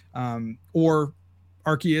Houndoom, or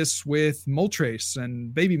Arceus with Moltres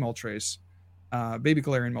and Baby Moltres, Baby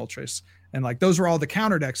Galarian Moltres. And like those were all the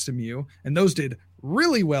counter decks to Mew, and those did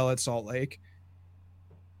really well at Salt Lake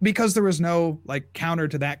because there was no like counter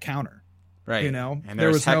to that counter. Right. You know, and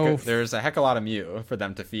there's a heck of a lot of Mew for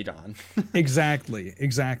them to feed on. Exactly.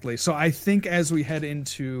 So I think as we head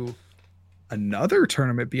into another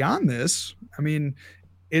tournament beyond this, I mean,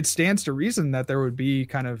 it stands to reason that there would be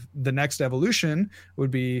kind of the next evolution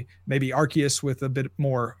would be maybe Arceus with a bit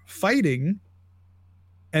more fighting,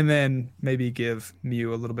 and then maybe give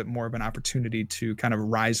Mew a little bit more of an opportunity to kind of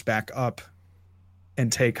rise back up and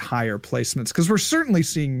take higher placements, because we're certainly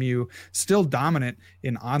seeing Mew still dominant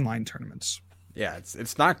in online tournaments. Yeah,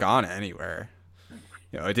 it's not gone anywhere.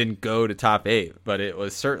 You know, it didn't go to top 8, but it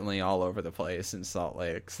was certainly all over the place in Salt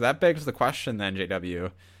Lake. So that begs the question then,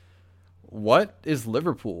 JW, what is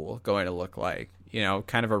Liverpool going to look like? You know,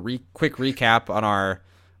 kind of a quick recap on our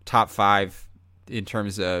top 5 in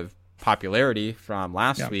terms of popularity from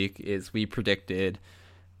last week is we predicted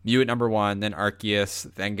Mew at number 1, then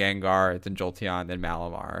Arceus, then Gengar, then Jolteon, then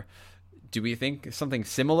Malamar. Do we think something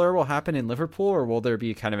similar will happen in Liverpool, or will there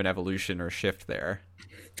be kind of an evolution or shift there?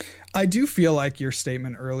 I do feel like your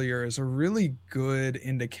statement earlier is a really good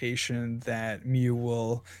indication that Mew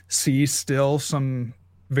will see still some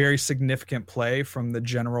very significant play from the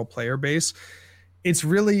general player base. It's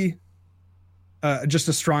really just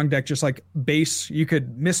a strong deck, just like base. You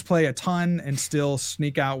could misplay a ton and still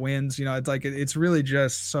sneak out wins. It's like it's really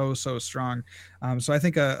just so strong. So I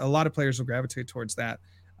think a lot of players will gravitate towards that.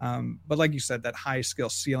 But like you said, that high skill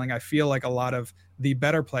ceiling, I feel like a lot of the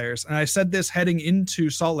better players, and I said this heading into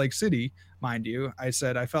Salt Lake City, mind you, I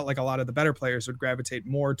said I felt like a lot of the better players would gravitate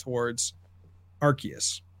more towards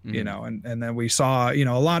Arceus, and then we saw, a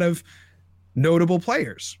lot of notable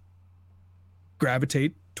players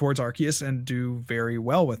gravitate towards Arceus and do very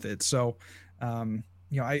well with it. So,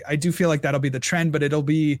 I do feel like that'll be the trend, but it'll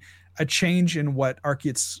be a change in what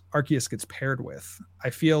Arceus gets paired with.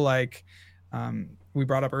 I feel like we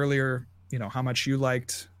brought up earlier, how much you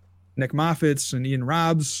liked Nick Moffat's and Ian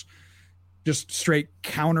Robb's just straight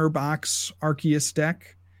counter box Arceus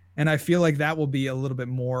deck. And I feel like that will be a little bit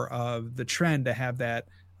more of the trend, to have that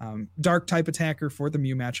dark type attacker for the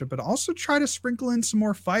Mew matchup, but also try to sprinkle in some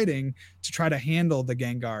more fighting to try to handle the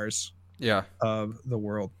Gengars of the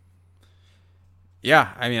world.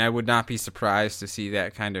 Yeah, I mean, I would not be surprised to see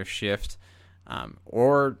that kind of shift,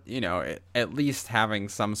 or at least having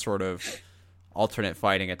some sort of alternate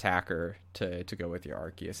fighting attacker to go with your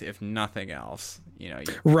Arceus, if nothing else.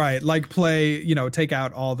 Right, like play, take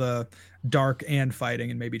out all the dark and fighting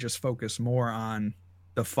and maybe just focus more on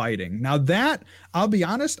the fighting. Now that, I'll be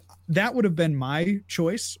honest, that would have been my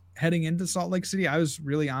choice heading into Salt Lake City. I was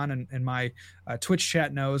really on, and my Twitch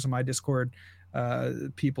chat knows, and my Discord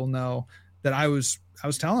people know that I was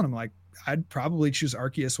telling them, like, I'd probably choose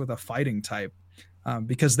Arceus with a fighting type,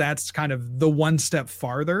 because that's kind of the one step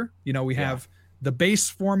farther. We have the base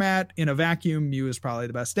format in a vacuum. Mew is probably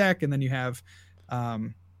the best deck, and then you have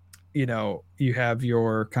you have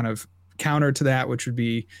your kind of counter to that, which would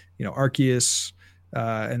be Arceus,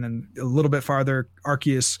 and then a little bit farther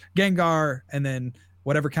Arceus Gengar, and then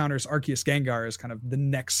whatever counters Arceus Gengar is kind of the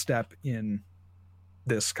next step in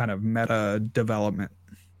this kind of meta development.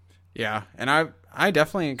 Yeah, and I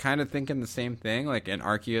definitely kind of thinking the same thing. Like, an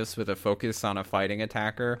Arceus with a focus on a fighting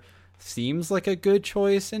attacker seems like a good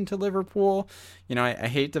choice into Liverpool. I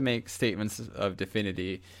hate to make statements of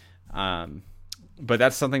definity, but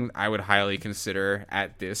that's something I would highly consider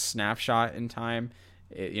at this snapshot in time.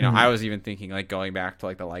 I was even thinking, like, going back to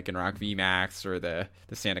like the Lycanroc VMAX or the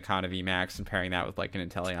Sandaconda VMAX and pairing that with like an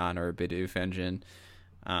Inteleon or a Bidoof engine,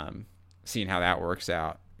 seeing how that works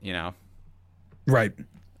out. Right.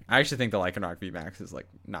 I actually think the Lycanroc VMAX is like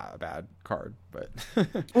not a bad card, but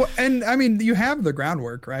well, and I mean, you have the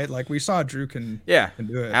groundwork, right? Like, we saw Drew can do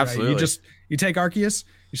it. Absolutely. Right? You take Arceus,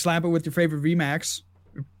 you slap it with your favorite VMAX,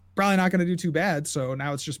 you're probably not going to do too bad. So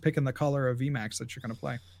now it's just picking the color of VMAX that you're going to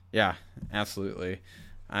play. Yeah, absolutely.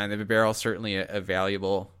 And the Bibarel certainly a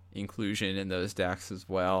valuable inclusion in those decks as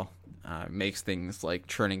well. Makes things like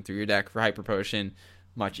churning through your deck for Hyper Potion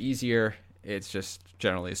much easier. It's just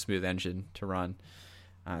generally a smooth engine to run.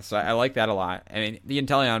 So I like that a lot. I mean, the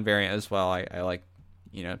Inteleon variant as well, I like,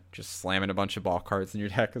 just slamming a bunch of ball cards in your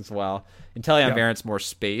deck as well. Inteleon variant's more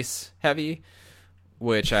space heavy,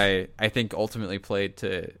 which I think ultimately played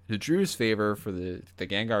to Drew's favor for the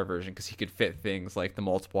Gengar version, because he could fit things like the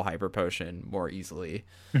multiple Hyper Potion more easily.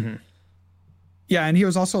 Mm-hmm. Yeah, and he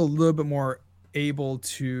was also a little bit more able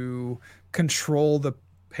to control the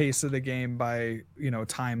pace of the game by,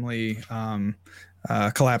 timely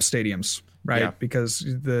collapse stadiums. Right. Yeah. Because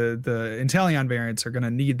the Inteleon variants are going to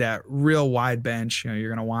need that real wide bench. You're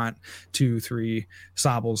going to want 2-3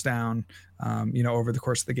 Sobbles down, over the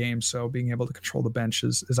course of the game. So being able to control the bench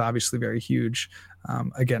is obviously very huge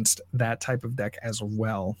against that type of deck as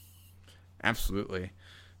well. Absolutely.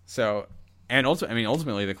 So, and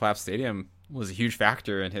ultimately the collapse stadium was a huge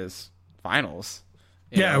factor in his finals.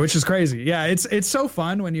 Yeah, which is crazy. Yeah, it's so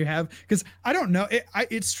fun when you have, because I don't know,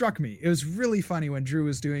 it struck me. It was really funny when Drew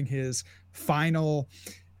was doing his final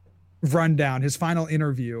rundown, his final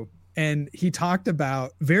interview, and he talked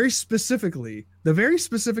about very specifically the very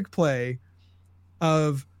specific play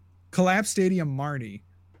of Collapse Stadium Marnie,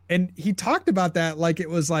 and he talked about that like it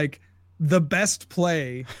was like the best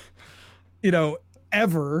play,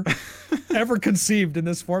 ever conceived in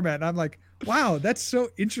this format. And I'm like, wow, that's so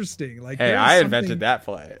interesting. Like, hey, I invented that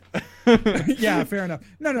play. Yeah, fair enough.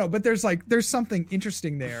 No, but there's something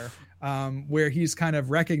interesting there, where he's kind of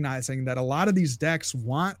recognizing that a lot of these decks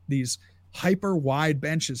want these hyper wide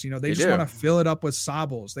benches. They just want to fill it up with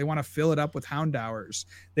Sobbles. They want to fill it up with Houndours.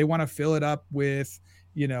 They want to fill it up with,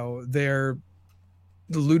 their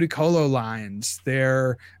Ludicolo lines,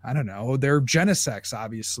 their Genesects,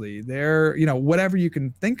 obviously, their, whatever you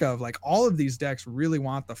can think of. Like, all of these decks really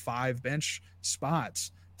want the 5 bench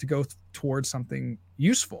spots to go towards something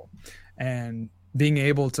useful. And being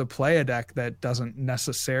able to play a deck that doesn't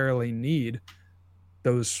necessarily need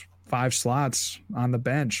those 5 slots on the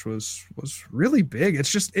bench was really big. It's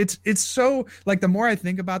just it's so like the more I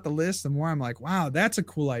think about the list, the more I'm like, wow, that's a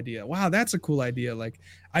cool idea. Wow, that's a cool idea. Like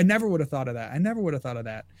I never would have thought of that. I never would have thought of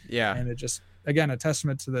that. Yeah. And it just again a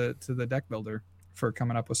testament to the deck builder for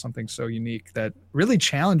coming up with something so unique that really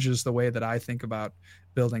challenges the way that I think about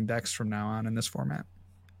building decks from now on in this format.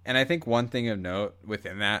 And I think one thing of note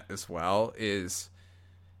within that as well is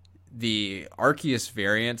the Arceus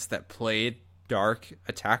variants that played dark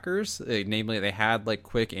attackers, namely they had like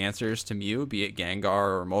quick answers to Mew, be it Gengar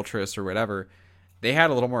or Moltres or whatever. They had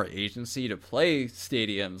a little more agency to play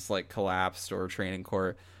stadiums like Collapsed or Training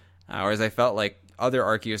Court, whereas I felt like other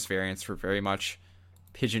Arceus variants were very much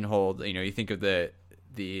pigeonholed. You know, you think of the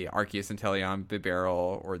Arceus Inteleon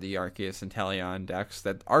Bibarel or the Arceus Inteleon decks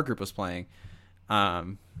that our group was playing.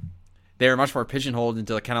 They were much more pigeonholed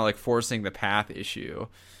into kind of like forcing the path issue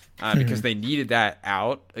because they needed that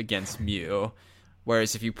out against Mew.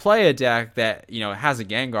 Whereas if you play a deck that, you know, has a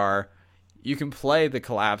Gengar, you can play the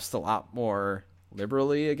Collapsed a lot more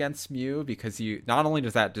liberally against Mew because you not only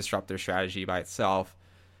does that disrupt their strategy by itself,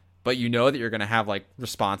 but you know that you're going to have like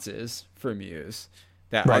responses for Mews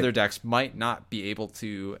that other decks might not be able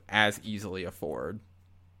to as easily afford.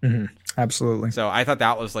 Absolutely. So I thought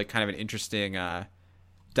that was like kind of an interesting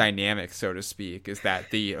dynamic, so to speak, is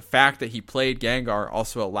that the fact that he played Gengar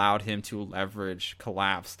also allowed him to leverage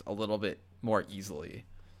Collapsed a little bit more easily.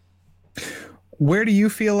 Where do you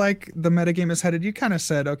feel like the metagame is headed? You kind of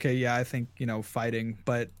said, okay, yeah, I think, you know, fighting,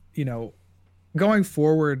 but, you know, going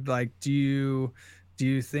forward, like, do you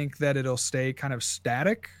think that it'll stay kind of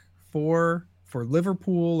static for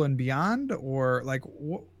Liverpool and beyond, or like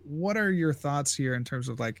what are your thoughts here in terms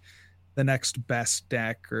of like the next best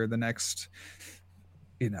deck or the next,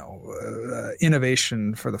 you know,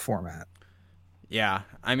 innovation for the format? Yeah,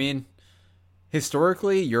 I mean,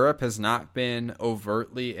 historically, Europe has not been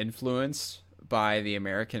overtly influenced by the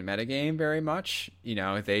American metagame very much. You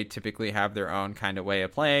know, they typically have their own kind of way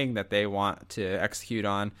of playing that they want to execute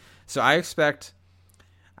on. So I expect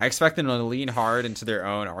them to lean hard into their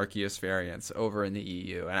own Arceus variants over in the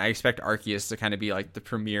EU. And I expect Arceus to kind of be like the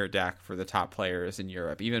premier deck for the top players in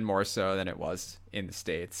Europe, even more so than it was in the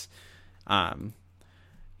States.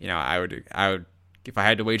 You know, I would, if I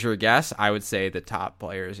had to wager a guess, I would say the top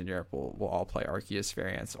players in Europe will all play Arceus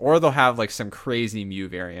variants, or they'll have like some crazy Mew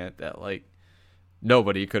variant that like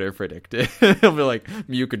nobody could have predicted. It'll be like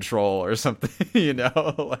Mew Control or something, you know,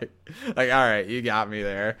 like all right, you got me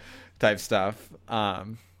there, type stuff.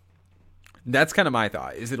 That's kind of my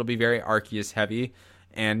thought. Is it'll be very Arceus heavy,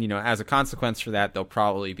 and you know, as a consequence for that, they'll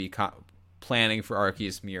probably be planning for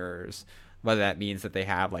Arceus mirrors. Whether that means that they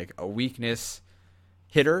have like a weakness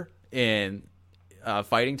hitter in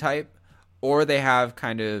fighting type, or they have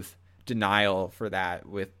kind of denial for that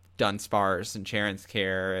with Dunsparce and Charon's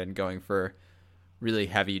Care and going for really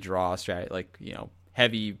heavy draw strategy, like, you know,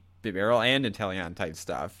 heavy Bibarel and Inteleon type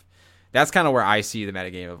stuff. That's kind of where I see the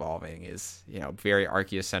metagame evolving, is, you know, very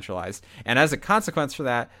Arceus centralized. And as a consequence for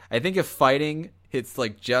that, I think if fighting hits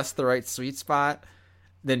like just the right sweet spot,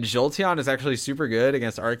 then Jolteon is actually super good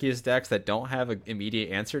against Arceus decks that don't have an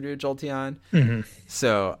immediate answer to a Jolteon.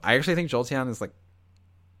 So I actually think Jolteon is like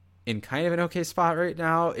in kind of an okay spot right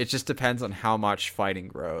now. It just depends on how much fighting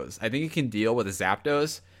grows. I think it can deal with a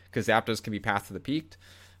Zapdos, because Zapdos can be path to the peaked,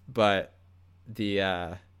 but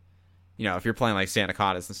the you know, if you're playing like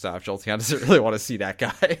Sandacondas and stuff, Jolteon doesn't really want to see that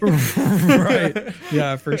guy. Right.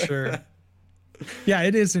 Yeah, for sure. Yeah,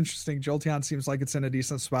 it is interesting. Jolteon seems like it's in a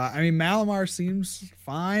decent spot. I mean, Malamar seems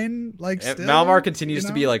fine. Like, still, Malamar continues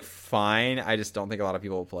to be like fine. I just don't think a lot of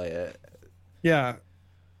people will play it. Yeah,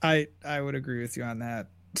 I would agree with you on that.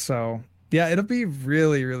 So yeah, it'll be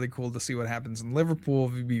really, really cool to see what happens in Liverpool.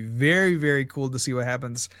 It'll be very, very cool to see what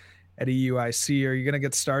happens at EUIC. Are you going to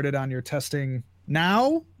get started on your testing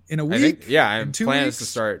now in a week? I'm planning to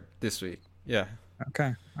start this week. Yeah.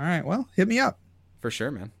 Okay. All right. Well, hit me up. For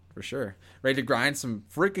sure, man. For sure. Ready to grind some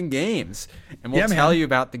freaking games. And we'll tell you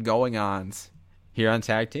about the going-ons here on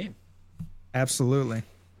Tag Team. Absolutely.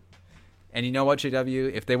 And you know what,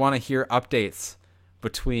 JW? If they want to hear updates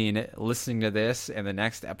between listening to this and the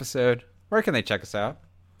next episode, where can they check us out?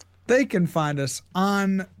 They can find us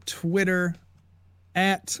on Twitter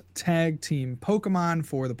at Tag Team Pokemon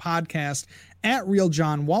for the podcast, at Real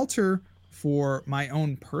John Walter for my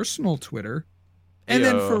own personal Twitter, and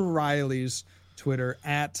then for Riley's Twitter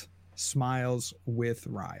at Smiles with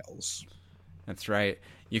Riles. That's right.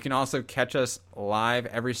 You can also catch us live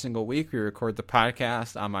every single week. We record the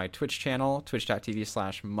podcast on my Twitch channel,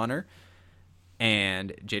 twitch.tv/Munner.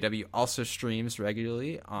 And JW also streams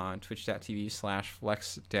regularly on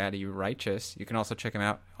twitch.tv/FlexDaddyRighteous. You can also check him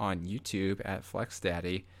out on YouTube at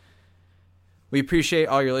FlexDaddy. We appreciate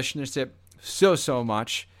all your listenership so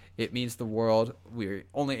much. It means the world. We're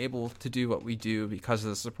only able to do what we do because of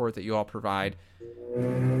the support that you all provide.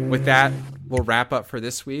 With that, we'll wrap up for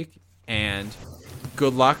this week. And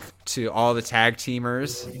good luck to all the tag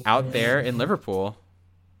teamers out there in Liverpool.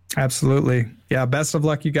 Absolutely. Yeah, best of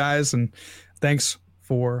luck, you guys. And thanks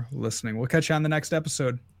for listening. We'll catch you on the next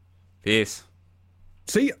episode. Peace.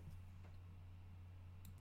 See ya.